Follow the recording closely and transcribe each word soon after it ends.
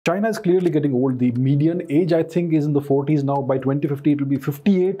China is clearly getting old. The median age, I think, is in the 40s now. By 2050, it will be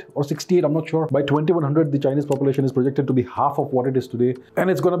 58 or 68, I'm not sure. By 2100, the Chinese population is projected to be half of what it is today. And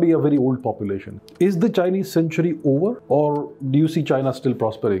it's going to be a very old population. Is the Chinese century over, or do you see China still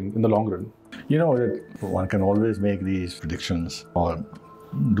prospering in the long run? You know, one can always make these predictions or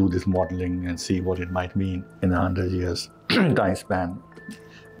do this modeling and see what it might mean in 100 years time span.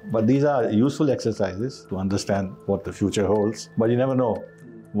 But these are useful exercises to understand what the future holds. But you never know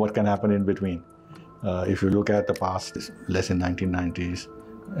what can happen in between. If you look at the past, less in 1990s,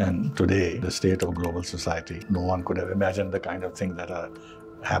 and today, the state of global society, no one could have imagined the kind of things that are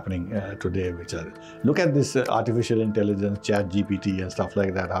happening today, which are, look at this artificial intelligence, chat GPT and stuff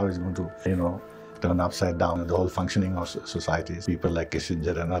like that, how it's going to, turn upside down the whole functioning of societies. People like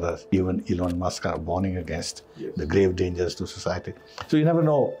Kissinger and others, even Elon Musk, are warning against the grave dangers to society. So you never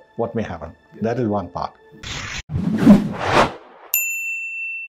know what may happen. That is one part.